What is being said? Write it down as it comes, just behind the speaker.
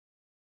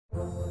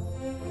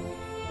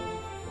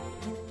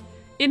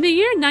In the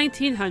year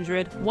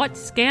 1900, what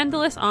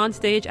scandalous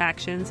onstage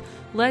actions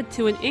led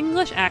to an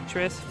English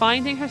actress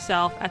finding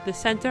herself at the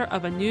center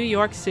of a New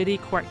York City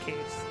court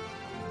case?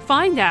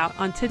 Find out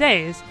on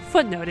today's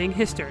Footnoting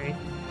History.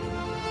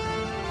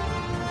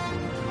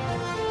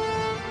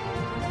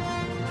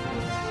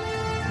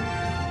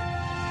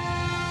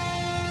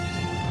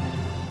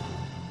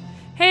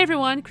 Hey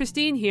everyone,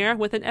 Christine here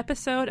with an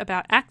episode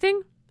about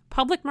acting,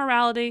 public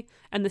morality,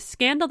 and the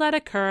scandal that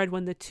occurred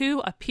when the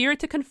two appeared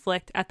to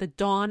conflict at the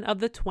dawn of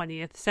the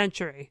 20th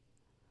century.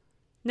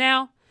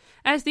 Now,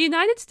 as the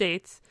United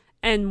States,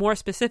 and more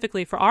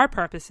specifically for our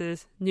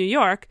purposes, New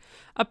York,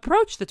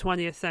 approached the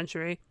 20th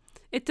century,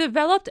 it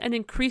developed an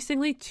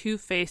increasingly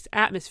two-faced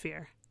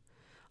atmosphere.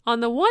 On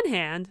the one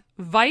hand,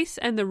 vice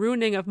and the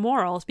ruining of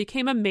morals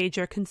became a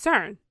major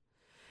concern.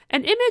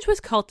 An image was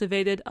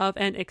cultivated of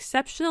an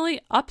exceptionally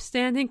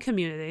upstanding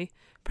community,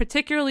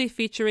 particularly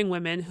featuring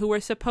women who were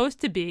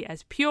supposed to be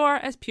as pure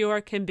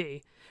can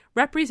be,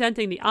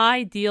 representing the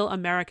ideal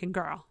American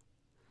girl.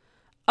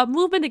 A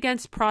movement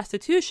against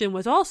prostitution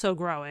was also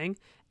growing,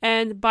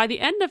 and by the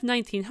end of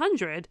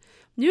 1900,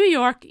 New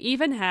York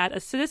even had a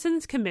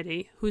citizens'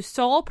 committee whose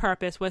sole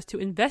purpose was to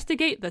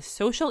investigate the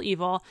social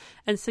evil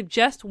and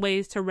suggest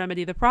ways to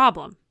remedy the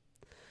problem.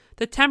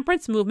 The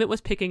temperance movement was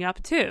picking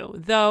up too,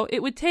 though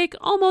it would take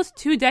almost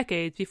 2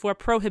 decades before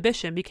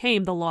prohibition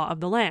became the law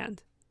of the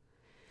land.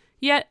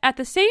 Yet, at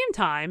the same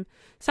time,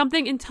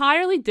 something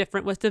entirely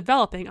different was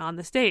developing on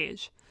the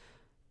stage.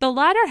 The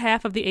latter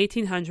half of the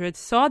 1800s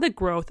saw the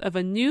growth of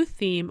a new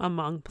theme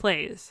among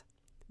plays.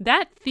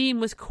 That theme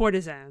was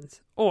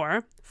courtesans,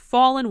 or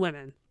fallen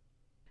women.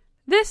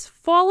 This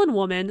fallen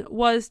woman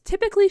was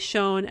typically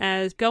shown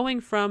as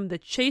going from the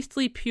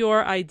chastely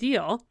pure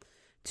ideal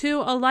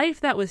to a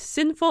life that was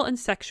sinful and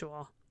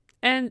sexual,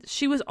 and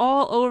she was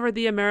all over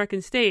the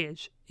American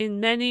stage in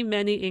many,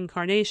 many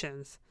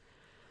incarnations.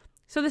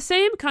 So the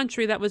same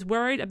country that was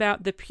worried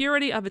about the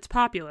purity of its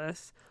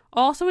populace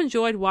also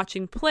enjoyed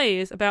watching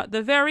plays about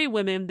the very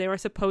women they were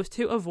supposed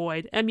to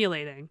avoid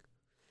emulating.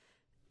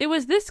 It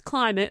was this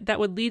climate that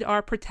would lead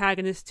our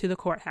protagonist to the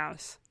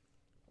courthouse.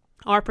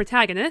 Our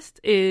protagonist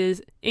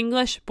is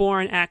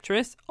English-born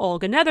actress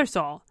Olga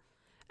Nethersole,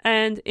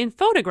 and in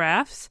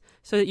photographs,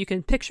 so that you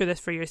can picture this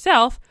for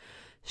yourself,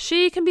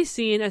 she can be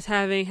seen as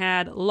having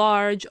had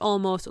large,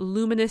 almost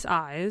luminous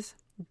eyes,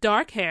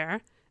 dark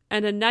hair,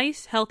 and a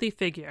nice, healthy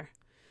figure.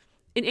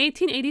 In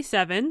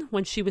 1887,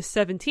 when she was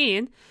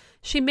 17,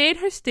 she made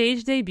her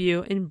stage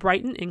debut in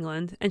Brighton,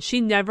 England, and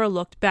she never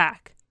looked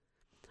back.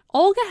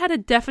 Olga had a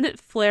definite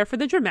flair for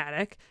the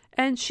dramatic,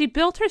 and she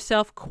built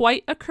herself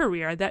quite a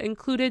career that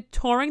included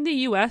touring the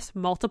U.S.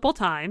 multiple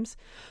times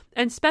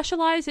and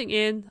specializing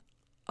in,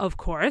 of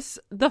course,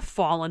 the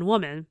fallen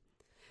woman.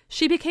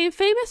 She became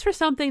famous for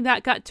something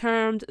that got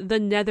termed the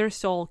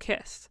Nethersole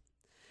kiss.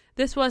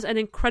 This was an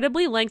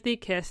incredibly lengthy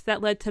kiss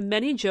that led to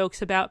many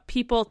jokes about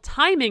people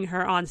timing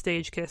her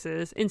onstage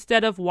kisses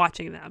instead of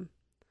watching them.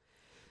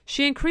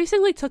 She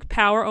increasingly took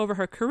power over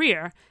her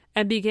career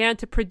and began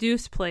to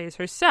produce plays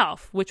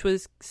herself, which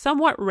was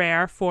somewhat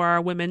rare for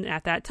women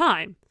at that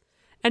time.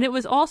 And it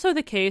was also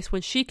the case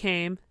when she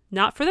came,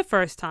 not for the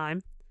first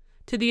time,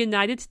 to the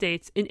United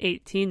States in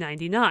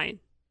 1899.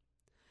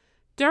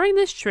 During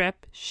this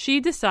trip,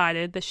 she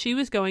decided that she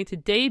was going to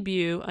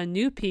debut a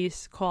new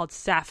piece called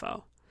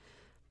Sappho.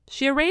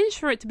 She arranged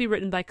for it to be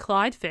written by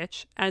Clyde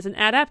Fitch as an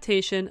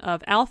adaptation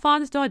of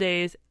Alphonse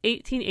Daudet's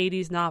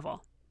 1880s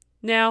novel.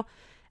 Now,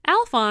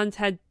 Alphonse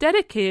had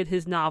dedicated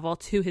his novel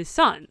to his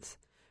sons,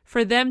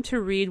 for them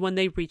to read when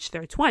they reached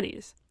their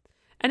 20s,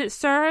 and it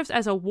serves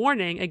as a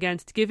warning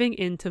against giving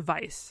in to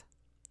vice.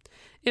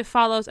 It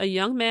follows a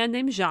young man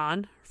named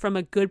Jean from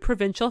a good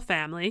provincial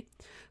family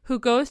who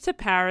goes to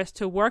Paris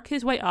to work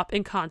his way up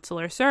in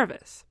consular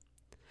service.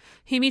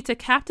 He meets a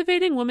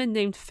captivating woman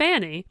named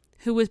Fanny,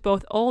 who is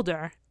both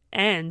older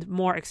and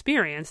more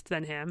experienced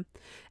than him,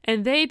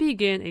 and they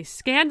begin a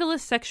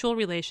scandalous sexual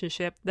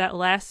relationship that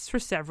lasts for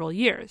several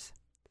years.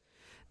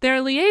 Their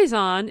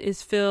liaison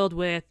is filled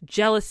with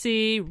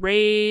jealousy,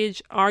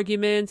 rage,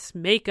 arguments,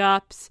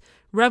 makeups,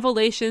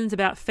 revelations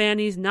about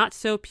Fanny's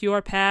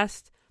not-so-pure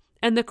past,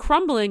 and the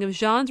crumbling of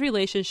Jean's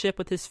relationship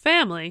with his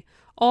family,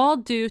 all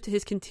due to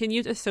his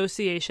continued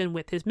association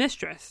with his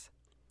mistress.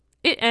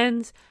 It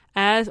ends,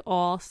 as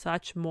all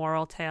such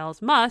moral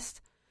tales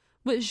must,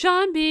 with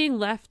Jean being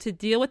left to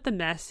deal with the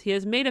mess he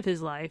has made of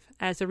his life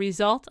as a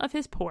result of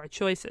his poor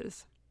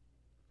choices.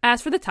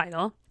 As for the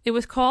title, it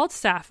was called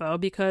Sappho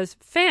because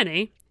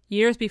Fanny,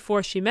 years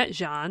before she met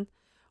Jean,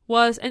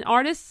 was an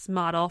artist's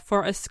model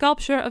for a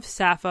sculpture of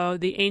Sappho,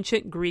 the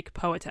ancient Greek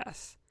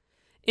poetess.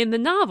 In the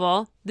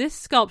novel, this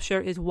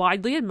sculpture is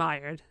widely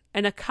admired,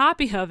 and a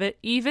copy of it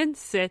even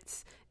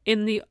sits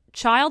in the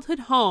childhood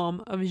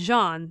home of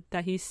Jean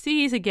that he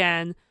sees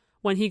again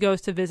when he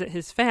goes to visit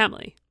his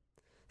family.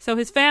 So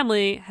his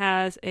family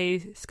has a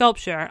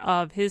sculpture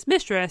of his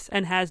mistress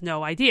and has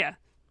no idea.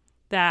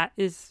 That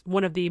is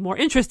one of the more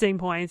interesting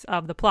points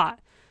of the plot.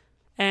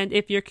 And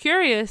if you're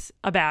curious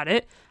about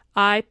it,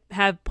 I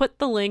have put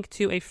the link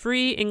to a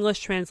free English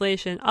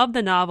translation of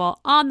the novel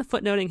on the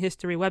Footnoting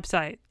History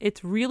website.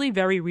 It's really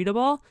very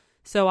readable,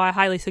 so I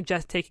highly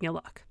suggest taking a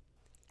look.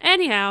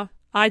 Anyhow,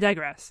 I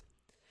digress.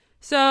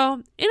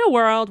 So, in a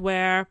world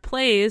where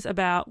plays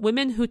about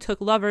women who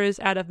took lovers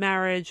out of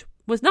marriage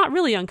was not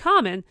really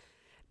uncommon,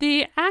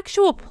 the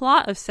actual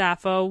plot of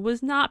Sappho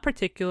was not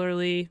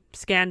particularly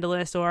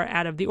scandalous or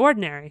out of the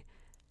ordinary.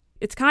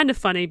 It's kind of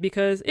funny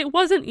because it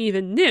wasn't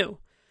even new.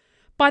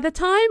 By the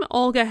time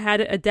Olga had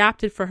it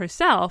adapted for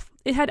herself,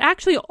 it had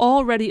actually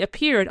already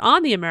appeared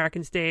on the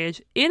American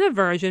stage in a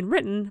version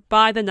written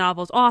by the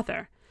novel's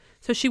author.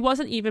 So she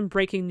wasn't even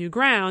breaking new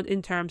ground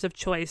in terms of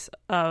choice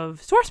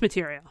of source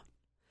material.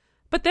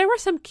 But there were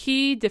some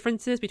key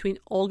differences between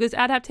Olga's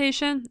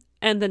adaptation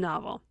and the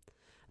novel,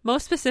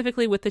 most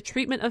specifically with the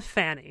treatment of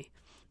Fanny.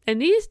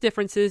 And these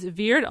differences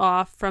veered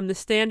off from the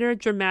standard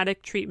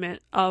dramatic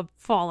treatment of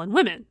fallen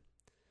women.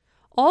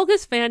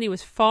 Olga's Fanny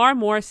was far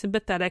more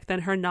sympathetic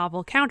than her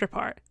novel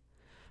counterpart.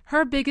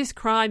 Her biggest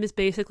crime is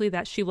basically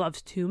that she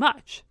loves too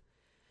much.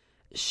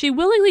 She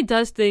willingly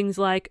does things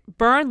like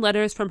burn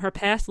letters from her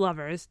past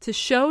lovers to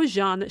show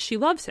Jean that she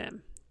loves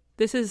him.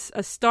 This is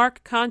a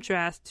stark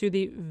contrast to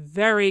the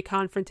very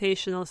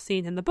confrontational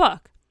scene in the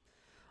book.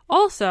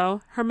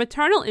 Also, her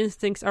maternal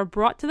instincts are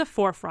brought to the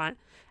forefront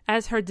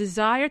as her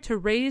desire to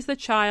raise the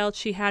child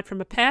she had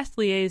from a past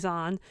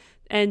liaison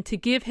and to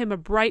give him a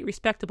bright,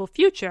 respectable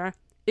future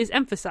is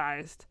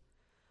emphasized.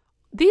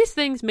 These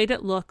things made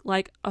it look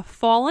like a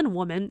fallen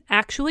woman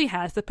actually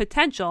has the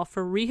potential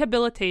for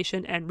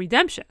rehabilitation and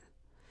redemption.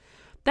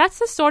 That's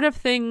the sort of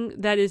thing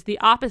that is the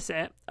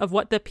opposite of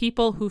what the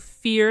people who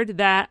feared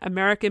that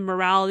American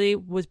morality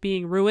was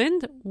being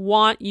ruined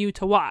want you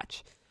to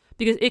watch,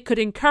 because it could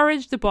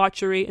encourage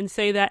debauchery and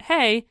say that,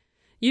 hey,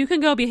 you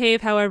can go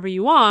behave however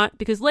you want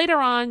because later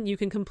on you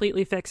can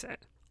completely fix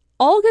it.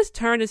 Olga's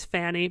Turn as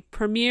Fanny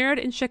premiered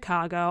in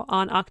Chicago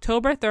on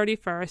October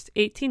 31st,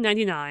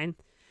 1899,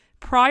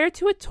 prior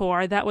to a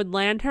tour that would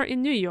land her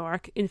in New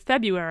York in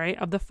February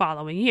of the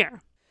following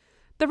year.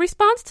 The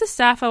response to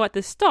Sappho at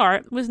the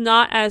start was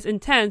not as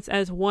intense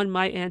as one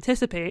might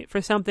anticipate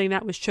for something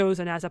that was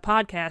chosen as a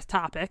podcast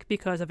topic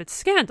because of its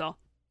scandal.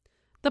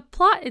 The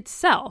plot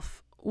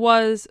itself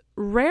was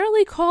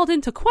rarely called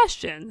into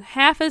question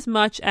half as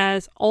much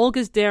as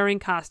Olga's daring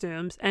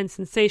costumes and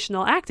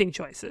sensational acting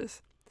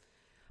choices.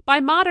 By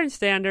modern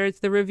standards,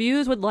 the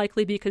reviews would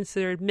likely be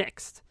considered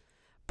mixed,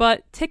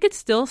 but tickets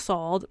still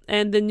sold,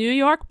 and the New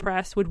York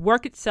press would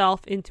work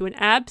itself into an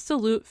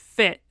absolute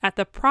fit at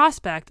the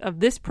prospect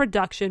of this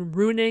production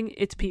ruining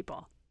its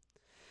people.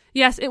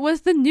 Yes, it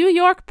was the New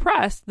York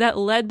press that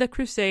led the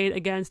crusade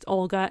against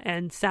Olga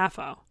and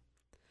Sappho.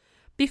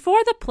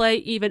 Before the play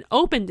even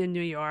opened in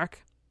New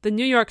York, the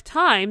New York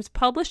Times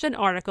published an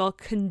article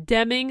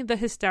condemning the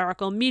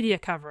hysterical media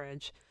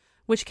coverage,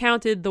 which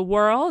counted the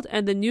World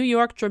and the New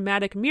York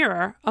Dramatic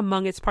Mirror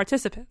among its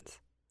participants.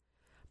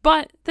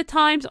 But the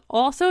Times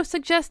also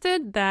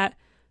suggested that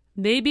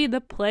maybe the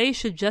play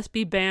should just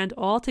be banned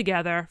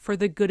altogether for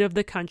the good of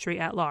the country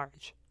at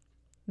large.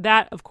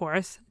 That, of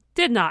course,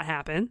 did not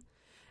happen.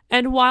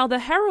 And while the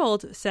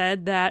Herald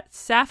said that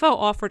Sappho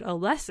offered a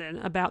lesson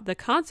about the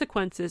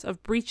consequences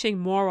of breaching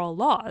moral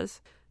laws,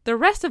 the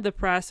rest of the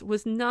press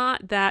was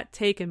not that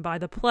taken by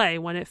the play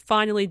when it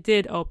finally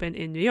did open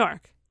in New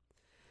York.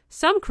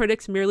 Some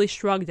critics merely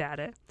shrugged at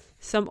it.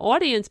 Some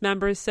audience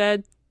members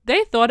said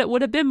they thought it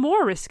would have been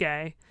more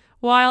risque,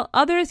 while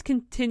others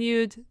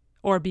continued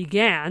or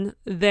began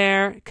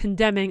their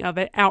condemning of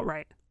it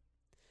outright.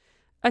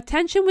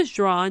 Attention was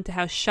drawn to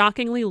how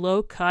shockingly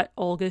low-cut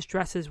Olga's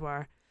dresses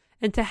were,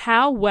 and to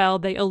how well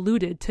they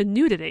alluded to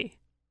nudity.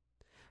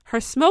 Her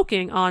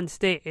smoking on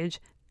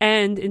stage,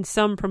 and in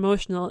some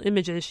promotional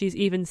images she's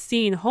even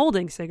seen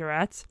holding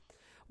cigarettes,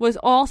 was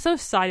also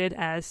cited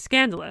as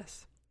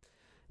scandalous.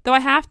 Though I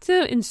have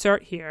to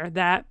insert here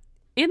that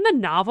in the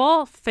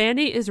novel,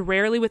 Fanny is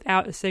rarely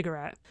without a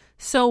cigarette.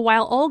 So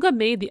while Olga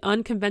made the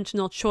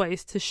unconventional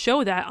choice to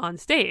show that on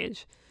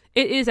stage,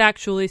 it is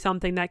actually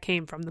something that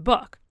came from the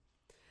book.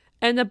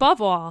 And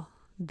above all,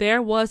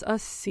 there was a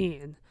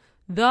scene,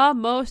 the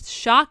most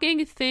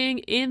shocking thing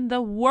in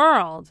the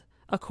world,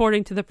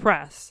 according to the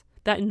press,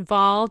 that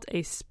involved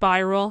a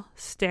spiral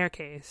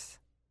staircase.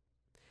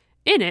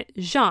 In it,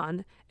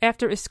 Jean,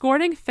 after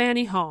escorting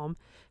Fanny home,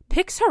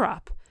 picks her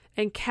up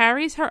and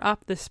carries her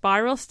up the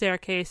spiral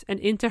staircase and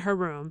into her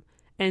room,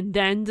 and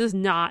then does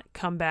not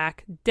come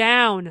back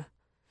down.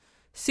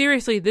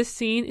 Seriously, this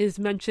scene is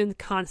mentioned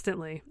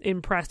constantly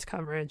in press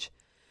coverage.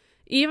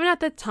 Even at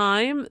the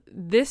time,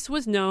 this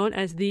was known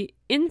as the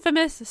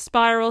infamous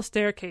spiral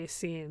staircase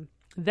scene.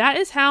 That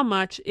is how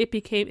much it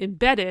became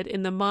embedded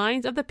in the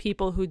minds of the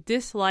people who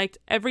disliked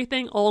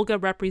everything Olga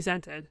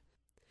represented.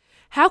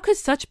 How could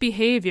such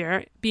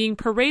behavior, being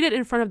paraded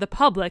in front of the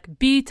public,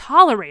 be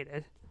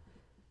tolerated?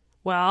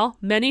 Well,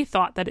 many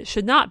thought that it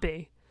should not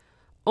be.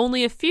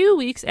 Only a few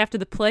weeks after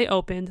the play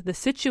opened, the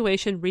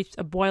situation reached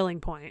a boiling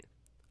point.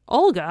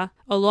 Olga,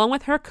 along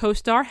with her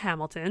co-star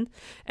Hamilton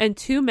and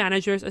two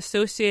managers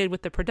associated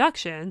with the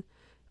production,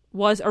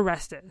 was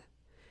arrested.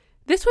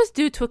 This was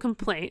due to a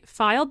complaint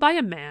filed by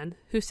a man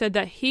who said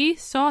that he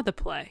saw the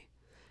play,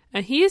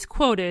 and he is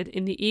quoted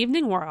in the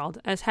Evening World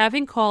as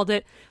having called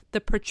it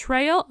the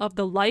portrayal of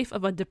the life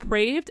of a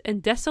depraved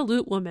and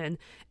dissolute woman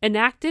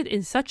enacted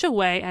in such a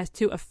way as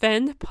to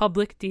offend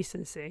public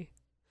decency.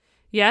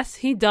 Yes,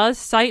 he does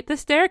cite the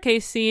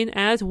staircase scene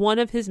as one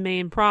of his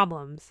main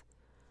problems.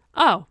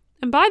 Oh,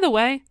 and by the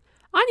way,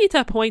 I need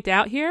to point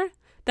out here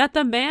that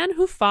the man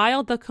who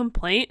filed the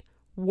complaint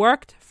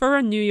worked for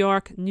a New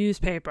York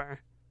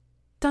newspaper.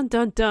 Dun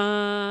dun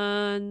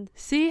dun!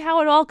 See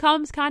how it all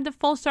comes kind of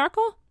full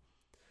circle?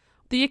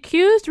 The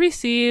accused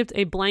received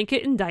a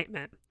blanket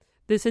indictment.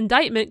 This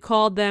indictment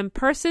called them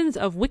persons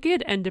of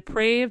wicked and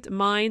depraved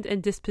mind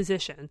and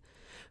disposition,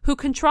 who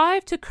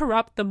contrive to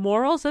corrupt the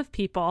morals of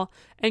people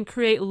and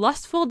create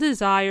lustful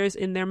desires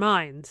in their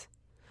minds.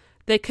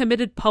 They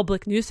committed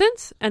public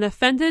nuisance and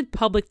offended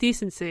public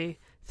decency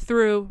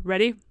through,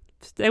 ready?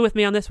 Stay with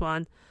me on this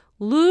one,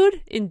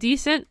 lewd,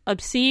 indecent,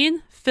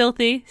 obscene,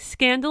 filthy,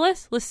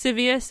 scandalous,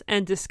 lascivious,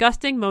 and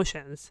disgusting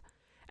motions,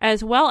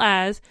 as well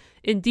as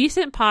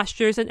indecent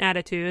postures and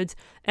attitudes,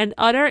 and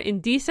utter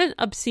indecent,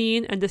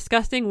 obscene, and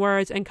disgusting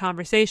words and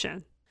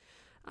conversation.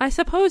 I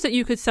suppose that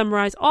you could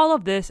summarize all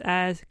of this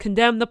as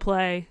condemn the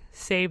play,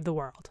 save the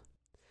world.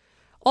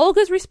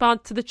 Olga's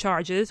response to the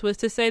charges was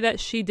to say that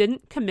she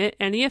didn't commit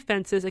any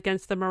offenses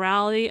against the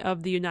morality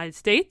of the United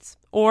States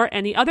or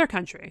any other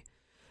country,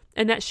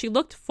 and that she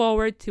looked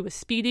forward to a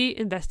speedy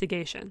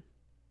investigation.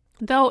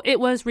 Though it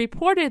was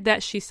reported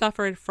that she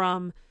suffered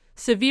from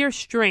severe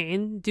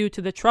strain due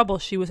to the trouble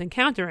she was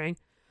encountering,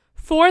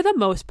 for the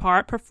most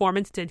part,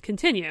 performance did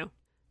continue.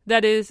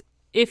 That is,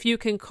 if you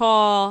can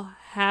call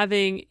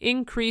having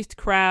increased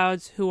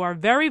crowds who are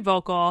very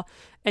vocal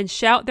and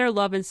shout their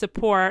love and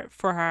support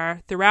for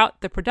her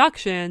throughout the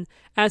production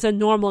as a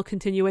normal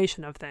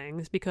continuation of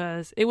things,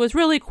 because it was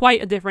really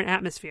quite a different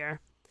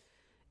atmosphere.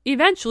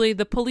 Eventually,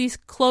 the police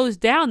closed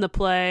down the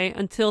play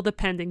until the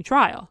pending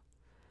trial.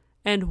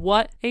 And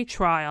what a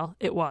trial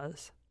it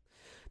was.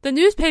 The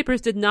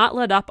newspapers did not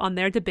let up on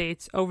their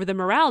debates over the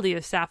morality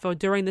of Sappho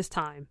during this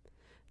time,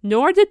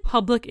 nor did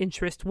public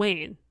interest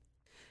wane.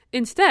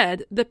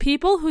 Instead, the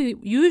people who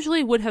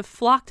usually would have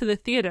flocked to the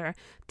theater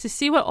to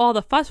see what all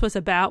the fuss was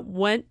about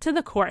went to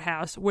the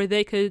courthouse, where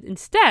they could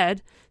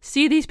instead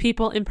see these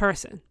people in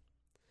person.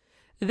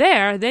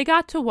 There, they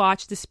got to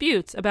watch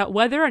disputes about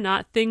whether or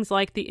not things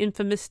like the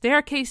infamous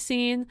staircase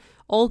scene,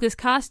 Olga's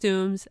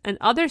costumes, and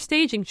other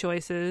staging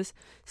choices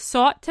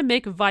sought to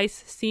make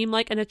Vice seem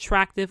like an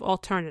attractive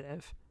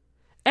alternative.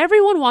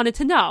 Everyone wanted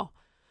to know,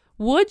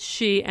 would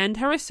she and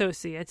her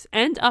associates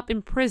end up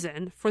in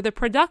prison for the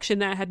production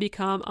that had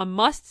become a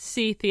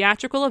must-see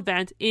theatrical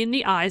event in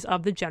the eyes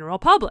of the general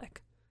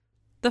public?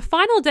 The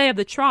final day of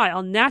the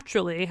trial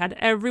naturally had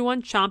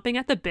everyone chomping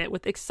at the bit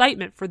with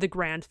excitement for the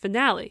grand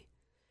finale.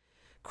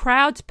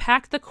 Crowds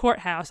packed the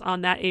courthouse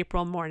on that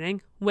April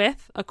morning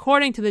with,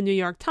 according to the New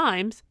York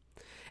Times,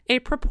 a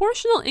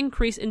proportional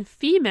increase in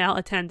female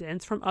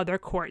attendance from other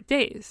court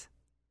days.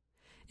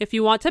 If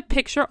you want to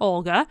picture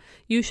Olga,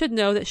 you should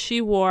know that she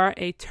wore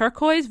a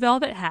turquoise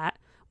velvet hat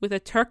with a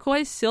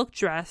turquoise silk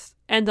dress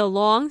and a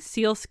long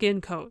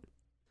sealskin coat.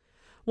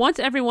 Once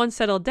everyone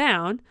settled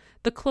down,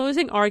 the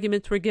closing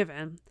arguments were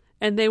given,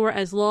 and they were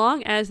as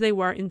long as they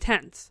were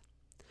intense.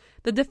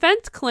 The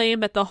defense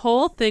claimed that the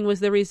whole thing was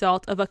the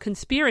result of a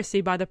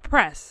conspiracy by the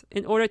press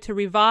in order to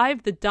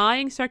revive the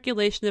dying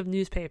circulation of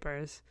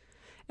newspapers,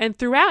 and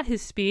throughout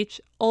his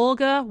speech,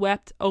 Olga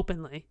wept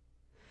openly.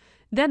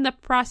 Then the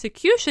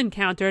prosecution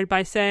countered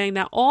by saying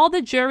that all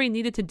the jury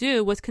needed to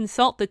do was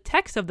consult the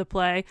text of the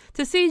play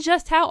to see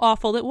just how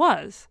awful it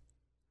was.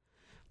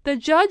 The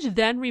judge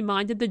then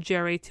reminded the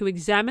jury to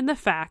examine the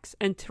facts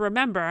and to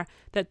remember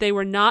that they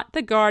were not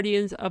the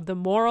guardians of the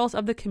morals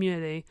of the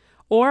community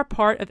or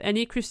part of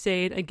any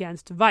crusade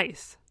against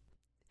vice.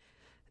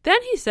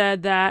 Then he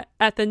said that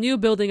at the new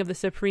building of the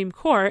Supreme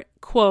Court,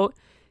 quote,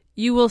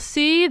 "You will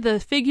see the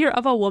figure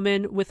of a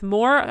woman with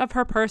more of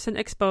her person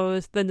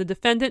exposed than the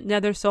defendant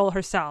Nethersole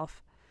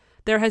herself.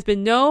 There has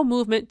been no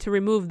movement to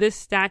remove this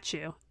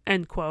statue,"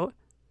 end quote.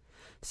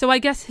 So I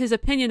guess his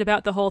opinion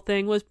about the whole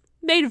thing was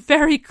made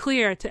very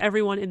clear to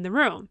everyone in the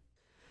room.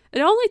 It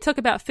only took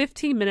about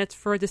 15 minutes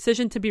for a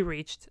decision to be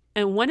reached,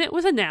 and when it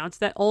was announced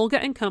that Olga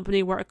and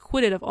company were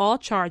acquitted of all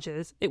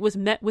charges, it was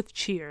met with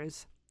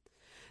cheers.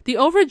 The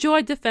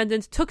overjoyed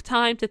defendants took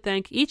time to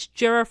thank each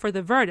juror for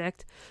the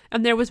verdict,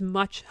 and there was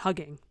much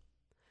hugging.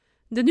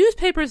 The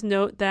newspapers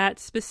note that,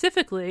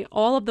 specifically,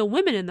 all of the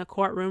women in the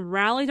courtroom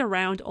rallied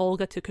around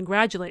Olga to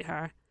congratulate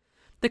her.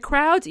 The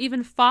crowds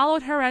even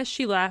followed her as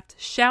she left,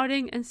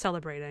 shouting and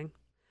celebrating.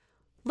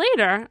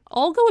 Later,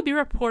 Olga would be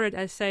reported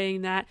as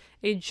saying that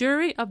a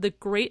jury of the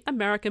great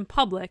American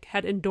public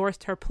had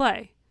endorsed her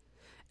play.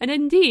 And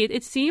indeed,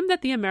 it seemed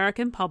that the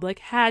American public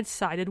had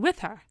sided with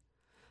her.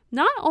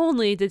 Not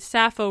only did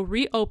Sappho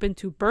reopen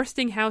to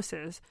bursting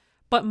houses,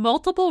 but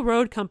multiple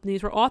road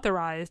companies were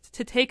authorized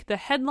to take the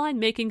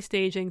headline-making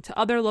staging to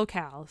other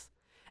locales,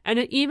 and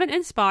it even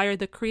inspired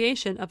the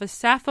creation of a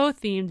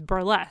Sappho-themed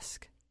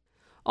burlesque.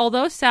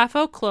 Although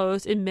Sappho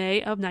closed in May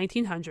of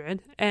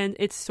 1900, and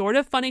it's sort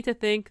of funny to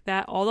think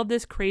that all of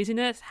this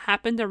craziness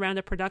happened around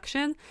a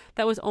production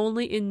that was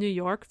only in New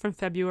York from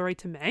February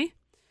to May,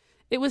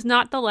 it was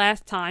not the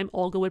last time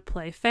Olga would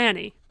play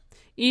Fanny.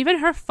 Even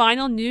her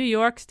final New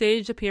York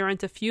staged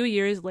appearance a few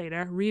years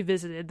later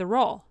revisited the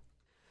role.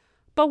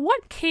 But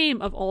what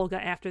came of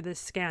Olga after this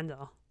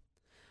scandal?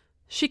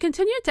 She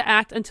continued to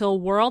act until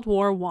World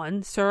War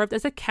I served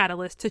as a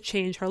catalyst to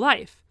change her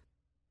life.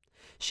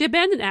 She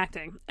abandoned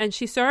acting, and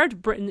she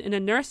served Britain in a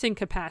nursing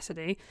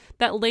capacity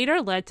that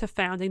later led to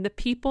founding the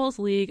People's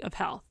League of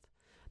Health.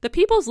 The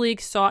People's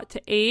League sought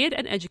to aid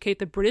and educate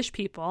the British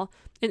people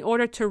in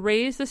order to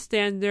raise the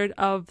standard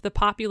of the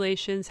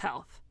population's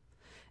health.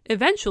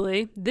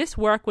 Eventually, this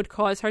work would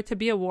cause her to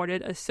be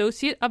awarded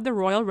Associate of the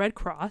Royal Red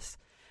Cross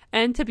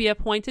and to be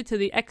appointed to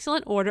the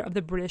Excellent Order of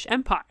the British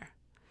Empire.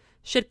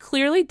 She had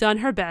clearly done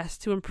her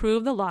best to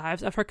improve the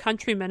lives of her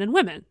countrymen and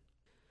women.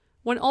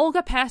 When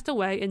Olga passed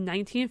away in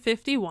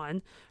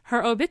 1951,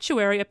 her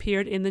obituary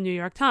appeared in the New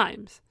York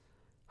Times.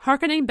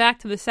 Harkening back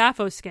to the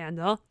Sappho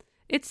scandal,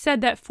 it said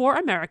that for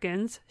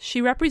Americans,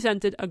 she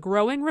represented a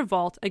growing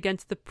revolt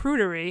against the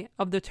prudery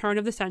of the turn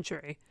of the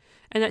century,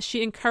 and that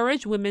she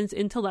encouraged women's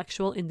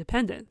intellectual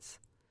independence.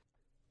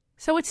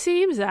 So it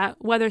seems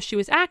that, whether she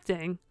was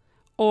acting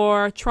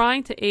or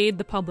trying to aid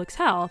the public's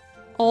health,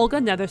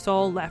 Olga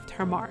Nethersole left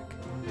her mark.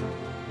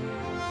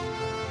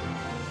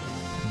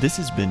 This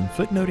has been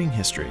Footnoting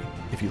History.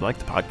 If you like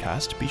the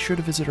podcast, be sure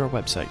to visit our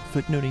website,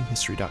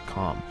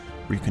 footnotinghistory.com,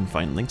 where you can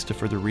find links to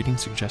further reading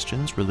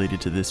suggestions related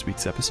to this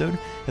week's episode,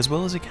 as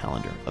well as a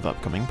calendar of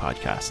upcoming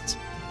podcasts.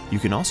 You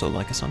can also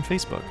like us on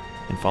Facebook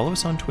and follow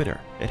us on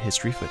Twitter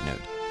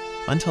 @HistoryFootnote.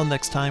 Until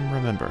next time,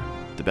 remember,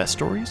 the best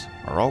stories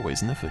are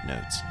always in the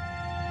footnotes.